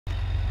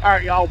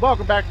Alright y'all,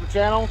 welcome back to the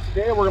channel.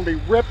 Today we're going to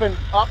be ripping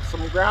up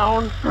some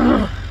ground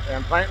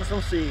and planting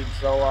some seeds,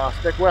 so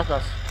stick with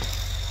us.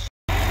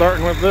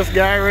 Starting with this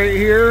guy right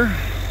here,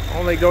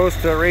 only goes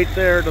to right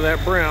there to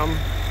that brim.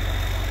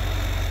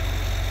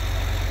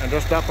 And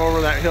just up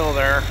over that hill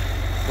there.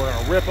 We're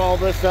going to rip all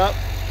this up.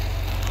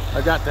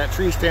 I got that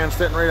tree stand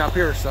sitting right up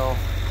here, so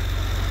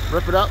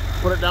rip it up,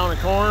 put it down in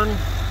corn,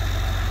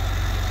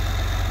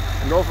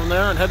 and go from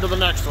there and head to the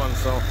next one.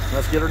 So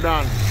let's get her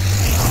done.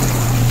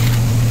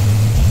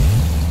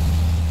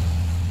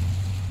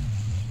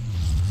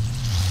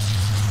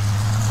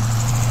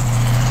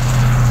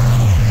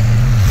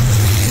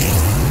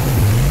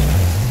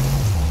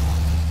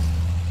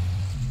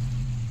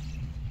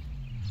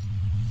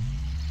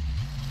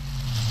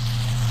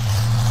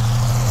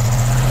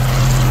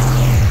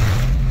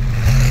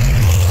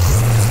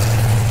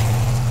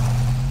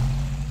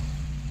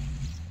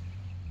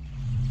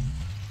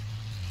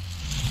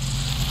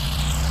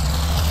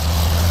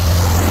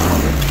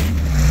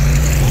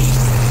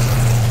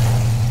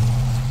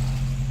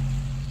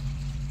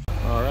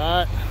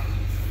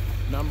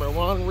 Number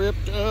one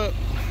ripped up.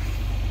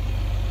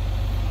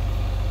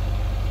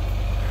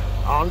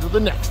 On to the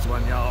next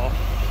one, y'all.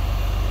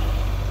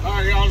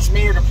 Alright, y'all, just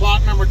made her to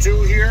plot number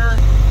 2 here.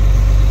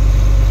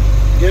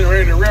 Getting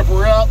ready to rip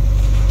her up.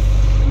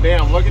 And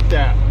damn, look at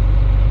that.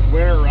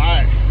 Winter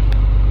rye.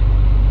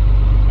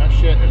 That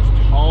shit is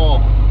tall.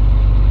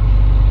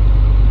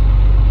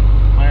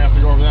 Might have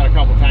to go over that a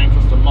couple times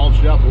just to mulch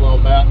it up a little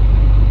bit.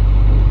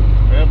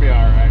 It'll be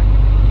alright.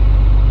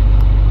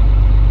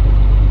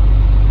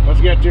 Let's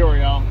get to her,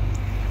 y'all.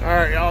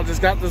 Alright, y'all,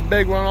 just got this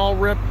big one all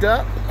ripped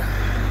up.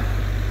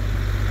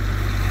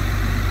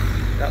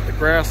 Got the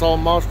grass all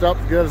mulched up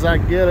as good as I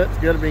can get it. It's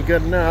going to be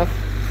good enough.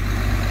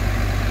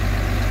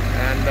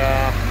 And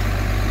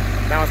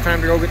now it's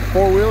time to go get the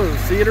 4-wheeler, the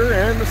seeder,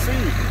 and the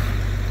seed.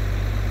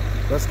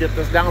 Let's get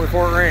this down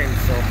before it rains.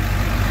 So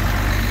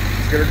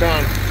let's get her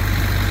done.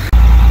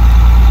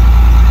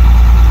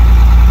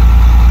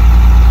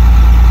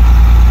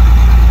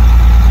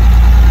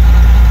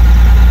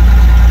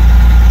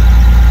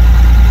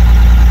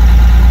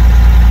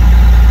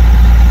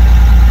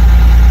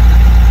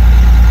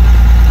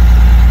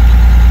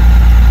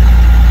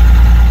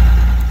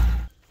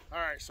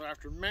 So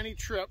after many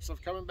trips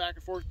of coming back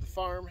and forth to the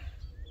farm,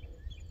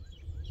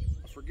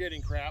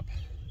 forgetting crap,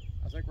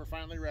 I think we're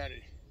finally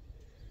ready.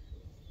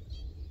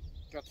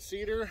 Got the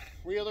seeder,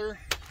 wheeler,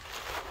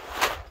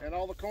 and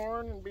all the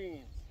corn and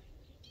beans.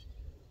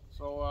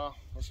 So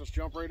let's just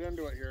jump right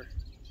into it here.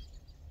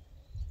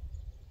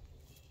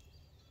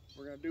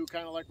 We're going to do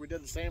kind of like we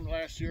did the same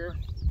last year.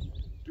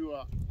 Do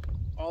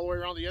all the way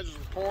around the edges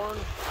of corn,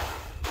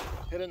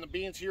 hit in the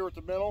beans here with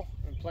the middle,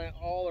 and plant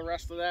all the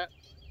rest of that.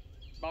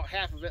 About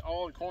half of it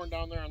all in corn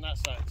down there on that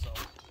side, so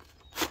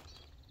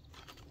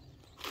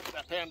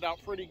that panned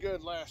out pretty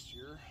good last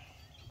year.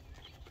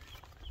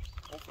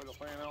 Hopefully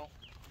it'll pan out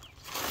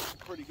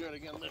pretty good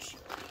again this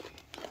year.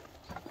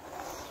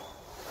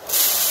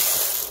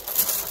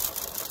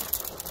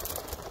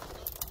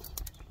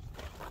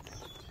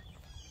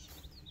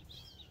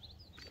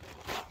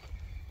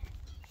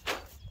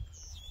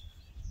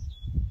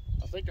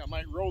 I think I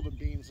might roll the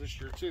beans this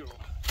year too.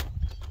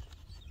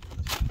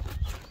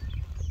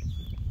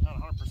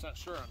 100%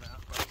 sure on that,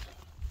 but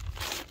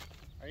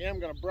I am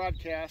going to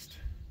broadcast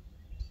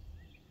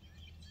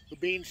the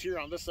beans here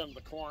on this end of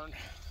the corn,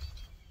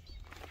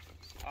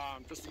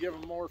 just to give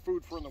them more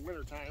food for in the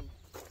winter time.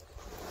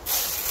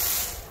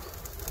 Just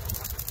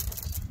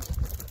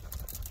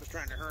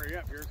trying to hurry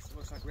up here because it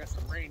looks like we have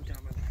some rain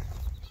coming.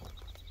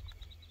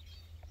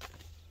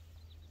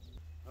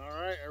 All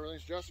right,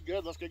 everything's just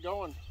good. Let's get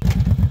going.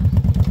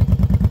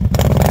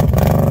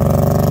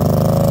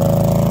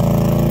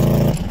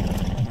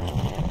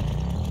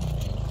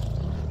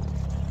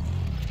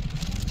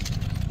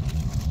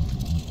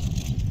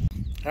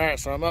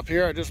 Alright, so I'm up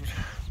here, I just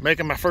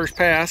making my first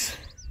pass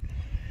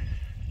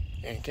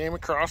and came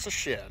across a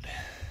shed.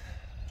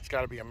 It's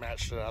got to be a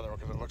match to the other one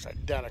because it looks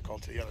identical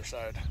to the other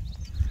side.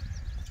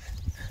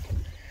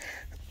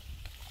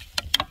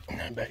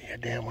 I bet you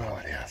damn well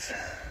it is.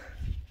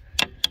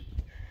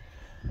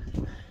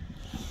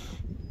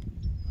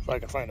 If I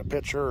can find a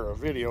picture or a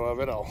video of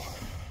it, I'll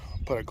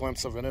put a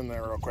glimpse of it in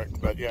there real quick.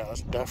 But yeah,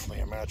 that's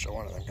definitely a match of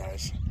one of them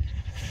guys.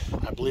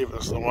 I believe it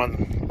was the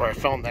one where I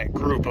found that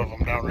group of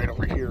them down right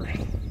over here.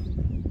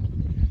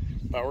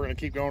 But we're going to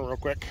keep going real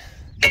quick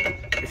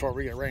before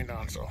we get rained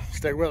on, so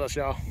stay with us,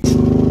 y'all.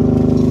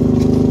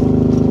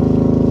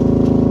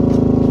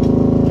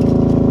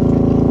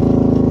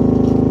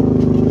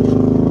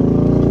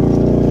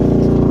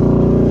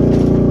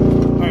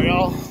 Alright,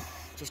 y'all,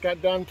 just got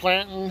done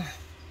planting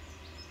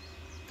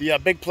the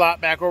big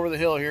plot back over the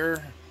hill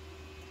here.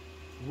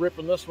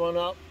 Ripping this one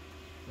up.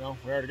 No,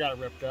 we already got it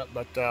ripped up,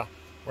 but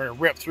we're going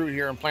to rip through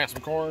here and plant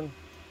some corn.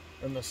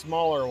 And the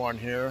smaller one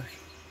here,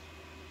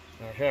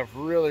 I have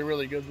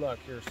really good luck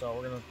here, so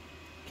we're going to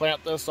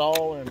plant this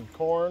all in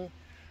corn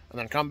and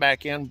then come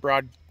back in,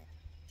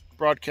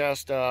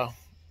 broadcast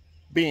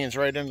beans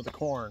right into the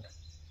corn.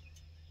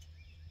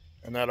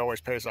 And that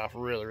always pays off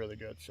really, really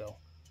good. So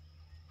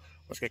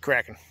let's get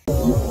cracking.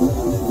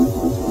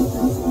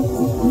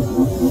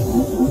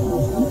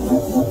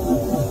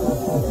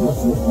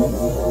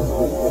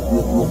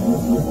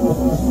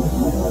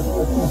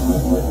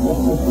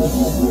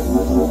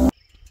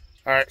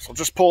 All right, so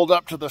just pulled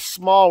up to the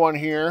small one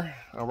here.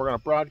 We're going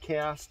to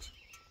broadcast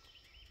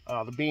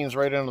the beans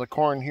right into the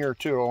corn here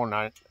too. Oh,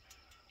 and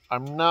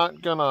I'm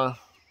not going to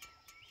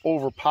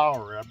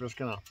overpower it. I'm just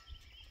going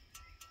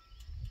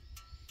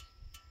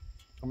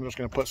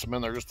to put some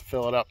in there just to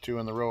fill it up too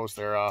in the rows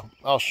there.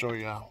 I'll show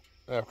you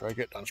after I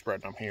get done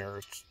spreading them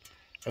here.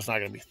 It's not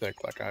going to be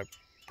thick like I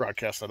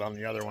broadcasted on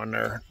the other one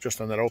there, just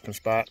on that open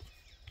spot.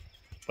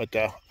 But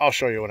I'll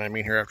show you what I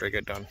mean here after I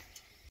get done.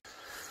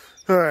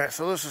 All right,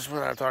 so this is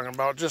what I'm talking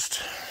about.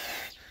 Just,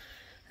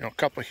 you know, a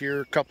couple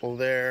here, a couple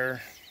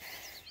there.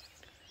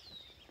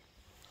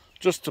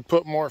 Just to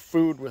put more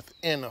food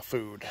within a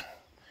food.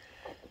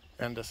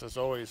 And this has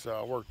always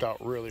worked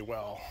out really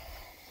well.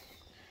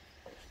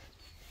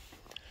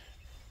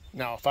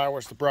 Now, if I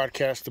was to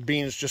broadcast the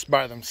beans just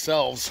by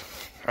themselves,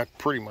 I'd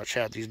pretty much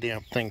have these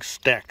damn things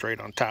stacked right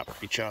on top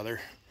of each other.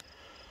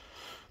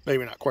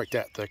 Maybe not quite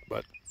that thick,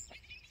 but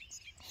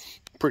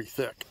pretty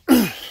thick.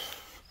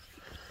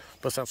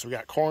 But since we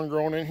got corn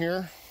growing in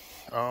here,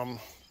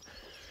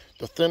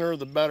 the thinner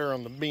the better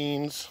on the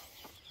beans.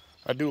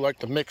 I do like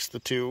to mix the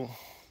two.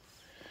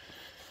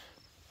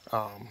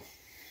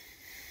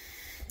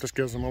 Just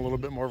gives them a little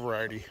bit more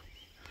variety.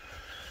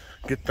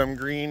 Get them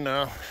green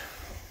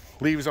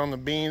leaves on the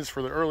beans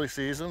for the early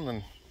season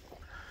and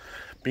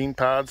bean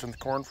pods and the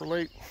corn for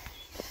late.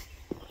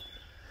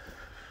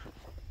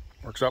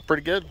 Works out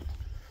pretty good.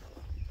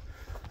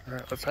 All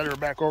right, let's head her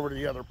back over to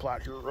the other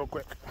plot here real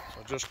quick.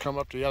 So just come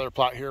up to the other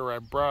plot here where I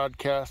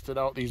broadcasted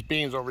out these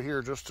beans over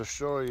here just to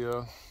show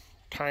you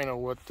kind of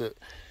what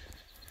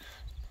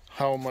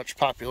how much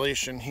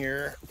population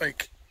here,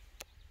 like,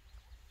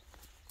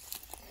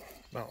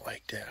 not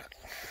like that.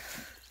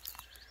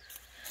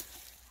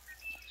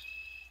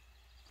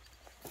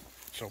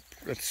 So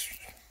it's,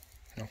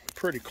 you know,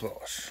 pretty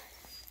close.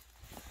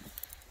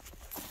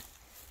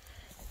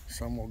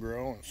 Some will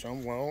grow and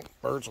some won't.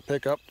 Birds will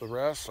pick up the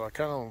rest, so I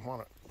kind of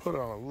want to put it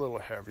on a little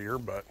heavier,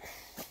 but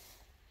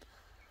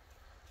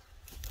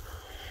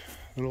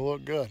it'll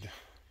look good.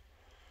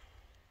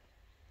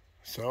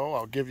 So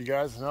I'll give you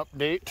guys an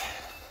update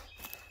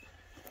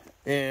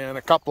in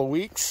a couple of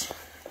weeks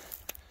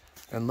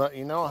and let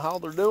you know how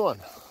they're doing.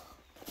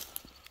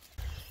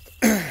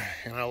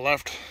 And I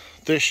left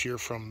this year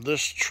from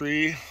this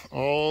tree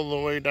all the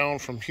way down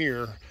from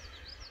here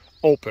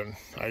open.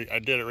 I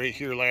did it right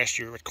here last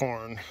year with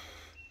corn,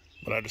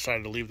 but I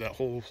decided to leave that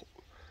whole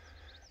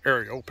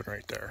area open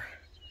right there.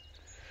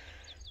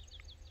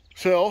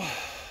 So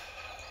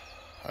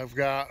I've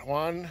got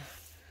 1,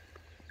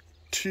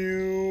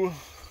 2,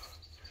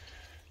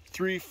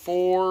 3,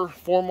 4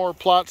 more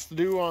plots to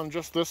do on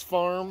just this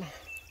farm,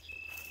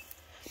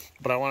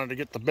 but I wanted to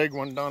get the big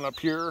one done up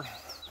here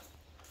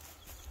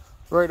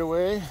right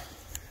away,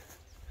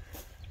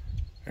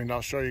 and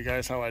I'll show you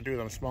guys how I do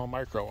them small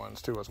micro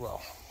ones too as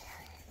well,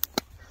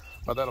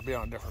 but that'll be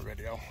on a different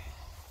video.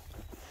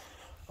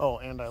 Oh,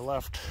 and I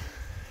left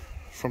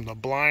from the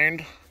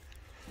blind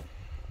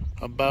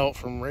about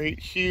from right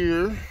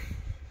here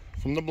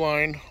from the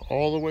blind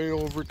all the way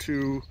over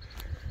to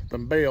the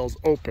bales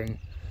open.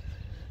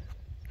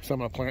 So I'm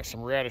gonna plant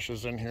some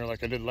radishes in here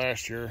like I did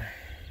last year,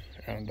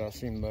 and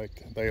seemed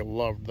like they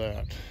loved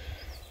that.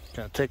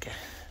 Gonna take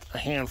a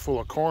handful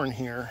of corn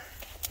here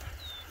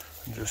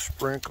and just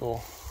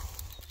sprinkle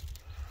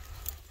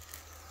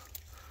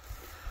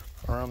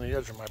around the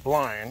edge of my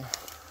blind,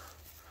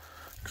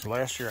 because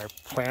last year I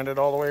planted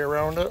all the way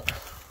around it.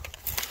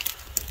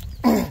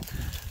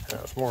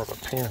 That was more of a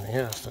pain in the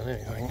ass than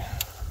anything.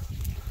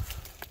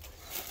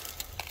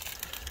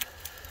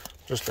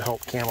 Just to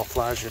help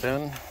camouflage it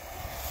in.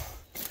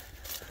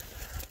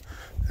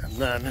 And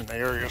then in the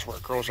areas where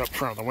it grows up in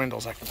front of the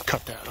windows, I can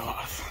cut that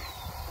off.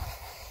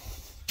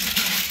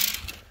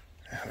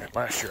 And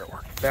last year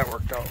that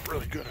worked out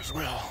really good as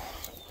well.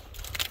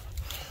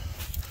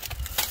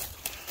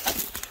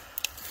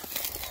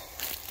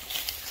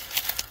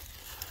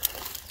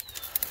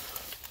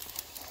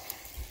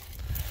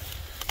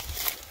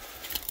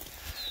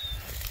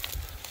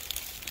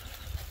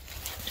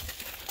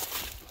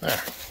 There,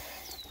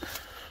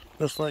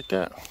 just like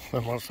that.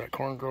 Then once that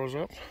corn grows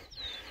up,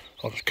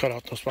 I'll just cut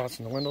out those spots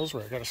in the windows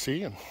where I gotta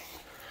see, and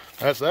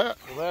that's that.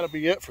 Well, that'll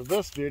be it for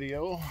this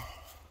video.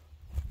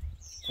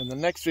 In the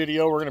next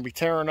video, we're gonna be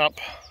tearing up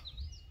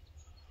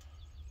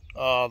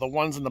the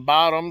ones in the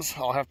bottoms.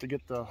 I'll have to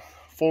get the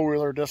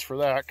four-wheeler disc for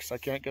that because I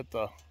can't get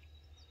the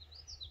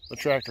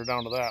tractor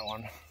down to that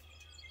one.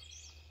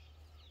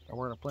 And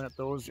we're gonna plant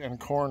those in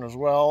corn as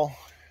well,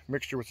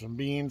 mixture with some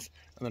beans,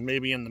 and then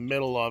maybe in the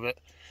middle of it,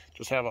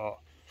 just have a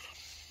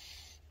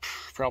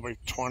probably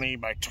 20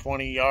 by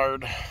 20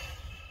 yard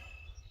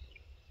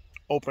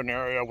open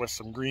area with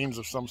some greens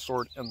of some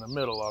sort in the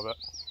middle of it.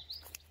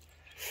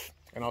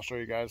 And I'll show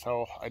you guys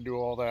how I do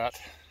all that,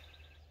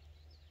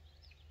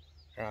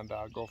 and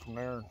go from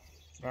there.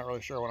 Not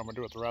really sure what I'm going to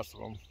do with the rest of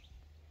them.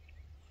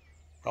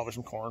 Probably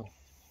some corn.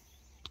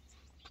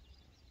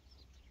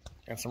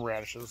 And some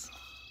radishes.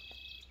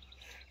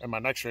 In my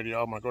next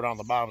video, I'm going to go down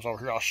the bottoms over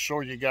here. I'll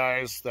show you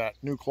guys that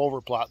new clover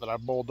plot that I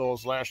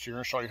bulldozed last year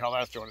and show you how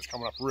that's doing. It's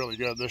coming up really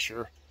good this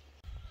year.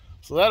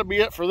 So that'll be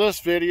it for this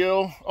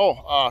video.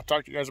 Oh,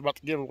 talk to you guys about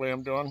the giveaway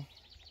I'm doing.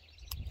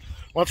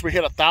 Once we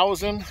hit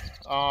 1,000,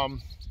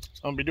 I'm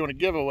going to be doing a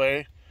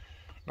giveaway.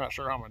 Not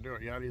sure how I'm going to do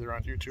it yet, either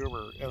on YouTube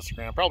or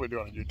Instagram. Probably do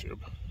it on YouTube.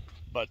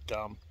 But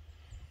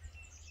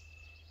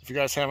if you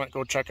guys haven't,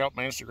 go check out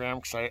my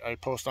Instagram because I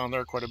post on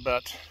there quite a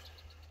bit.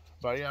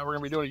 But yeah, we're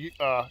going to be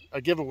doing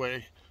a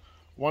giveaway.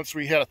 Once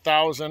we hit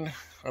 1,000,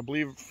 I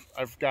believe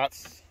I've got,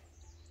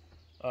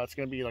 it's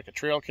going to be like a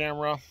trail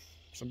camera,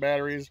 some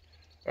batteries,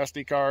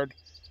 SD card,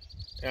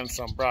 and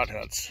some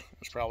broadheads.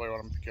 That's probably what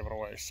I'm giving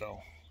away. So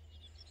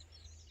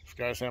if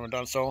you guys haven't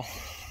done so,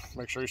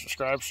 make sure you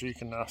subscribe so you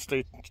can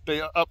stay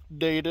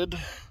updated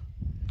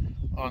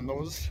on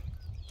those.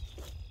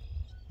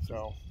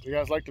 So if you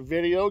guys like the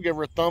video, give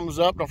her a thumbs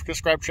up. Don't forget to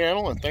subscribe to the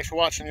channel, and thanks for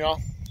watching, y'all.